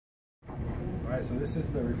Alright, so this is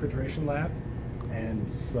the refrigeration lab, and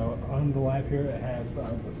so on the lab here it has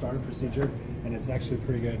the startup procedure, and it's actually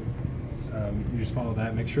pretty good. You just follow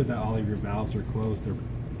that, make sure that all of your valves are closed. They're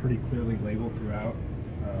pretty clearly labeled throughout,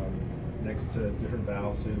 next to different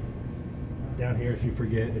valves. So down here, if you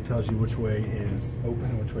forget, it tells you which way is open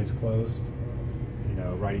and which way is closed. You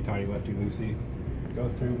know, righty-tighty, lefty-loosey. Go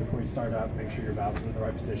through before you start up, make sure your valves are in the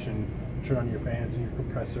right position, turn on your fans and your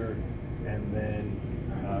compressor, and then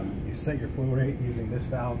you set your flow rate using this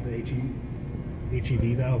valve, the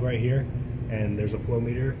HEV valve right here, and there's a flow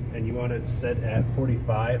meter, and you want it set at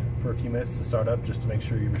 45 for a few minutes to start up, just to make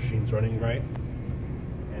sure your machine's running right.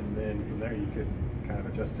 And then from there you could kind of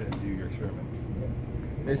adjust it and do your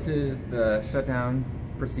experiment. This is the shutdown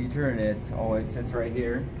procedure, and it always sits right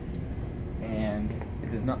here. And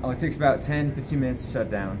it does not. Oh, it takes about 10-15 minutes to shut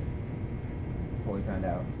down. That's what we found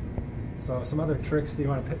out. So some other tricks that you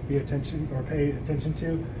want to pay attention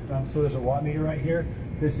to. So there's a watt meter right here.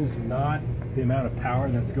 This is not the amount of power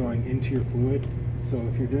that's going into your fluid. So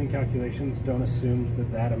if you're doing calculations, don't assume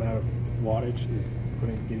that that amount of wattage is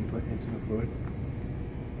getting put into the fluid.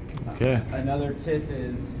 Okay. Another tip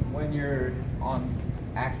is when you're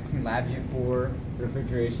accessing LabVIEW for the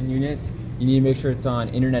refrigeration unit, you need to make sure it's on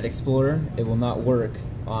Internet Explorer. It will not work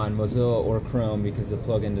on Mozilla or Chrome because the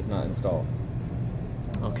plugin does not install.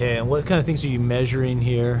 Okay, and what kind of things are you measuring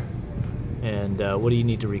here, and what do you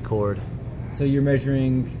need to record? So you're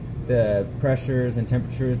measuring the pressures and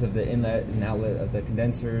temperatures of the inlet and outlet of the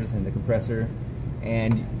condensers and the compressor,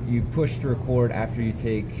 and you push to record after you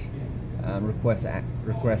take request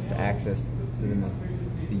access to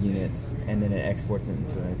the unit, and then it exports it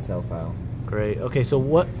into an Excel file. Great. Okay, so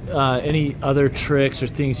what any other tricks or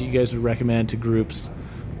things that you guys would recommend to groups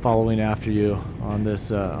following after you on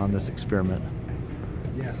this experiment?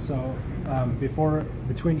 Yes, so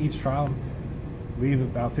between each trial, leave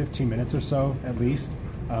about 15 minutes or so at least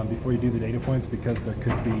before you do the data points, because there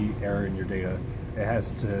could be error in your data.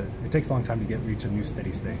 It takes a long time to reach a new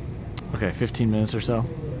steady state. Okay, 15 minutes or so?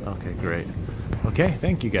 Okay, great. Okay,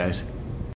 thank you guys.